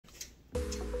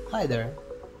Hi there.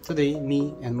 Today,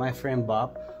 me and my friend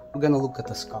Bob, we're gonna look at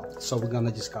the skull. So we're gonna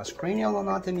discuss cranial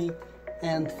anatomy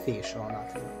and facial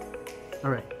anatomy.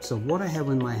 Alright, so what I have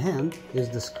in my hand is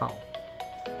the skull.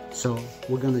 So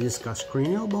we're gonna discuss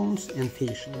cranial bones and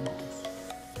facial bones.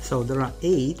 So there are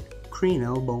 8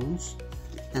 cranial bones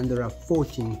and there are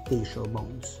 14 facial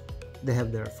bones. They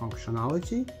have their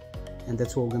functionality, and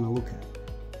that's what we're gonna look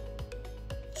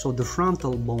at. So the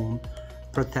frontal bone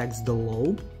protects the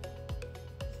lobe,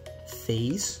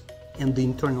 face, and the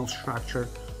internal structure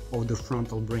of the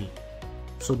frontal brain.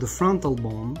 So the frontal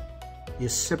bone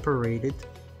is separated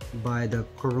by the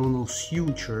coronal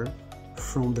suture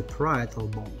from the parietal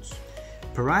bones.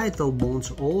 Parietal bones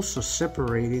also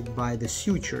separated by the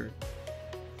suture.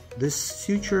 This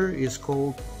suture is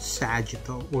called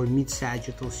sagittal or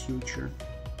mid-sagittal suture.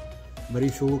 But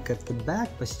if you look at the back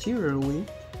posteriorly,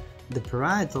 the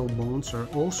parietal bones are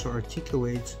also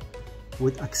articulated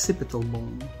with occipital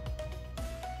bone.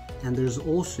 And there's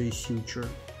also a suture.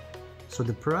 So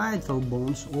the parietal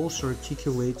bones also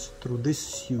articulates through this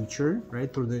suture,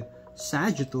 right, through the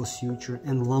sagittal suture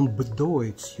and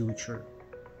lomboid suture.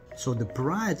 So the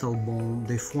parietal bone,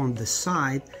 they form the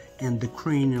side and the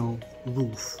cranial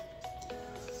roof.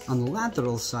 On the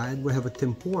lateral side, we have a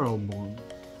temporal bone.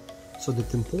 So the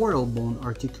temporal bone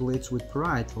articulates with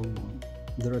parietal bone.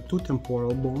 There are 2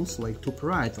 temporal bones like 2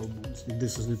 parietal bones. If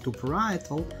this is the 2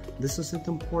 parietal, this is the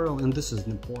temporal, and this is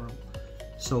temporal.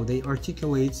 So they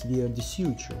articulate via the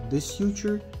suture. This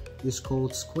suture is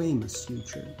called squamous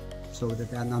suture, so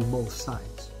that are on both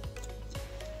sides.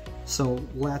 So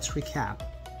let's recap.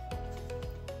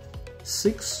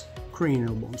 6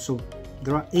 cranial bones. So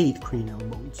there are 8 cranial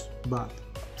bones, but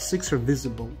 6 are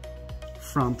visible.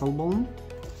 Frontal bone,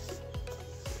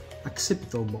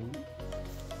 occipital bone,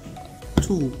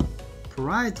 2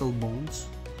 parietal bones,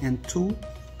 and 2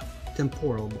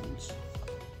 temporal bones.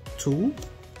 2,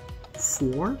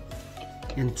 4,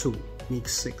 and 2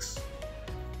 makes 6.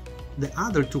 The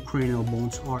other 2 cranial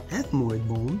bones are ethmoid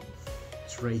bone,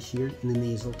 it's right here in the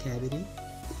nasal cavity,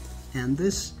 and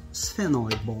this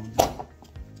sphenoid bone,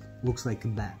 looks like a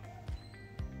bat.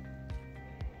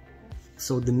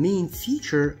 So the main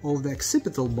feature of the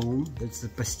occipital bone, that's the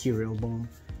posterior bone,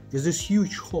 is this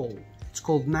huge hole. It's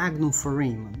called magnum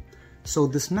foramen. So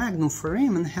this magnum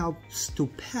foramen helps to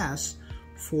pass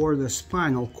for the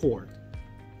spinal cord.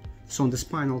 So the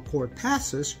spinal cord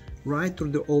passes right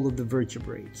through all of the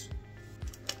vertebrates.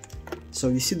 So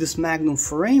you see this magnum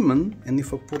foramen, and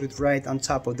if I put it right on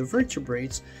top of the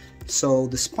vertebrates, so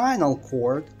the spinal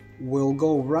cord will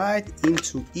go right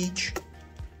into each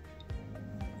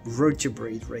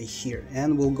vertebrate right here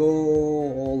and will go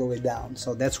all the way down.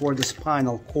 So that's where the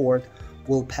spinal cord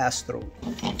will pass through.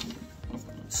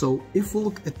 So if we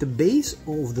look at the base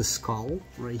of the skull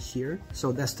right here,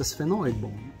 so that's the sphenoid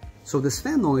bone. So the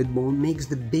sphenoid bone makes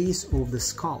the base of the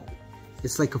skull.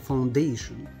 It's like a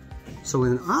foundation. So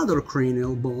when other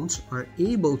cranial bones are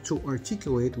able to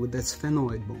articulate with that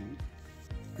sphenoid bone.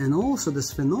 And also the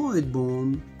sphenoid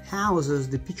bone houses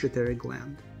the pituitary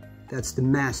gland. That's the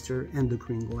master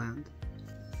endocrine gland.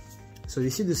 So you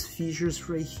see these fissures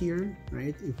right here,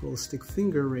 right? If we'll stick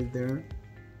finger right there.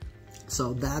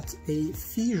 So that's a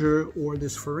fissure, or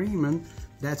this foramen,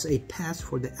 that's a path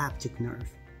for the optic nerve.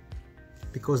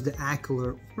 Because the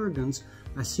ocular organs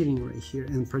are sitting right here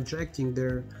and projecting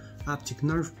their optic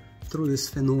nerve through the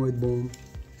sphenoid bone.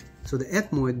 So the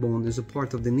ethmoid bone is a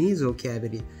part of the nasal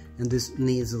cavity and this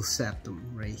nasal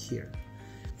septum right here.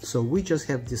 So we just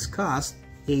have discussed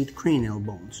 8 cranial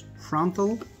bones: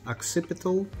 frontal,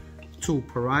 occipital, 2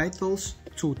 parietals,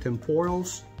 2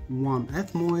 temporals, 1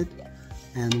 ethmoid,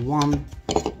 and 1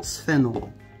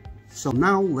 sphenoid. So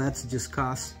now let's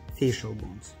discuss facial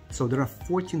bones. So there are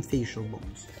 14 facial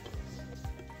bones.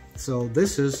 So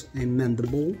this is a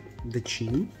mandible, the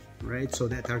chin, right? So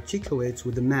that articulates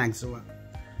with the maxilla.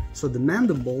 So the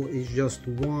mandible is just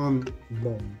 1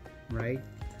 bone, right?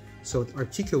 So it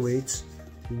articulates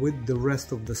with the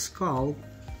rest of the skull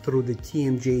through the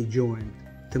TMJ joint,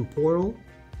 temporal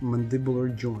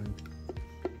mandibular joint.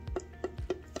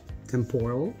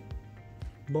 Temporal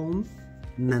bone,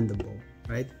 mandible,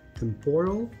 right?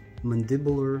 Temporal,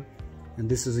 mandibular, and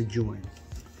this is a joint.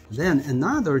 Then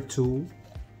another 2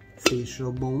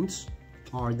 facial bones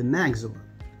are the maxilla.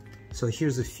 So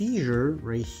here's a fissure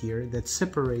right here that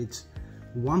separates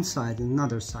one side and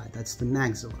another side. That's the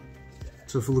maxilla.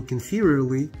 So if you look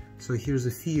inferiorly, so here's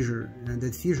a fissure, and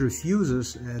that fissure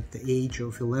fuses at the age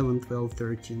of 11, 12,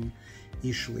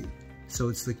 13-ishly. So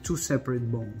it's like 2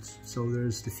 separate bones. So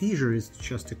there's the fissure is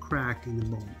just a crack in the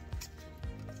bone.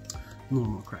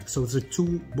 Normal crack. So it's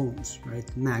 2 bones, right?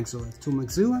 Maxilla, 2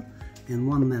 maxilla and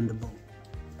 1 mandible.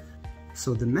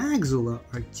 So the maxilla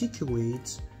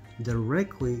articulates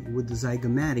directly with the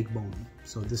zygomatic bone.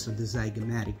 So these are the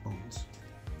zygomatic bones.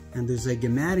 And the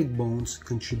zygomatic bones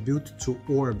contribute to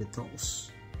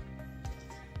orbitals.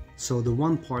 So the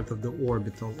one part of the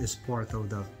orbital is part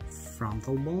of the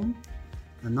frontal bone.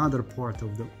 Another part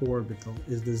of the orbital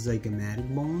is the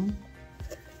zygomatic bone.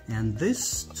 And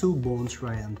these two bones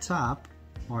right on top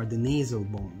are the nasal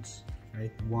bones,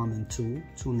 right? 1 and 2,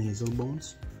 two nasal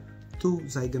bones, 2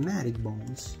 zygomatic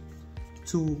bones,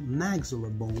 2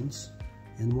 maxilla bones,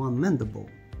 and 1 mandible.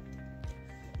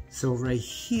 So right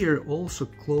here, also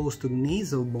close to the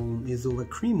nasal bone, is the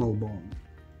lacrimal bone,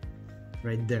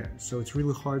 right there. So it's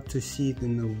really hard to see it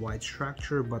in the white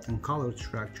structure, but in colored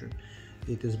structure,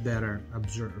 it is better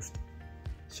observed.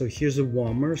 So here's a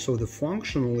vomer. So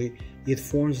functionally, it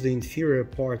forms the inferior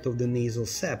part of the nasal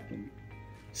septum.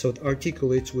 So it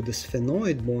articulates with the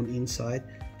sphenoid bone inside,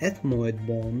 ethmoid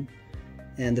bone,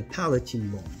 and the palatine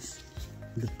bones.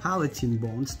 The palatine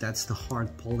bones, that's the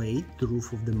hard palate, the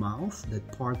roof of the mouth, that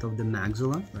part of the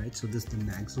maxilla, right? So this is the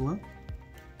maxilla,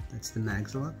 that's the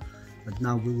maxilla. But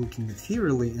now we're looking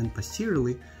inferiorly and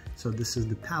posteriorly, so this is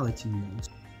the palatine bones.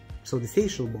 So the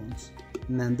facial bones,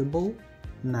 mandible,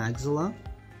 maxilla,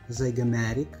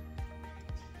 zygomatic,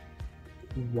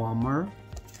 vomer,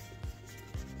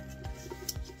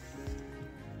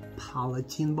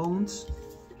 palatine bones,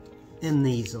 and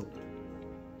nasal.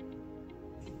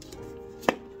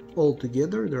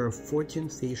 Altogether, there are 14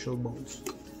 facial bones.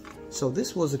 So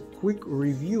this was a quick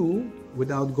review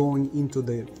without going into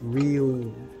the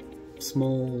real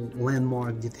small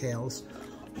landmark details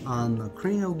on the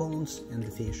cranial bones and the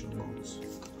facial bones.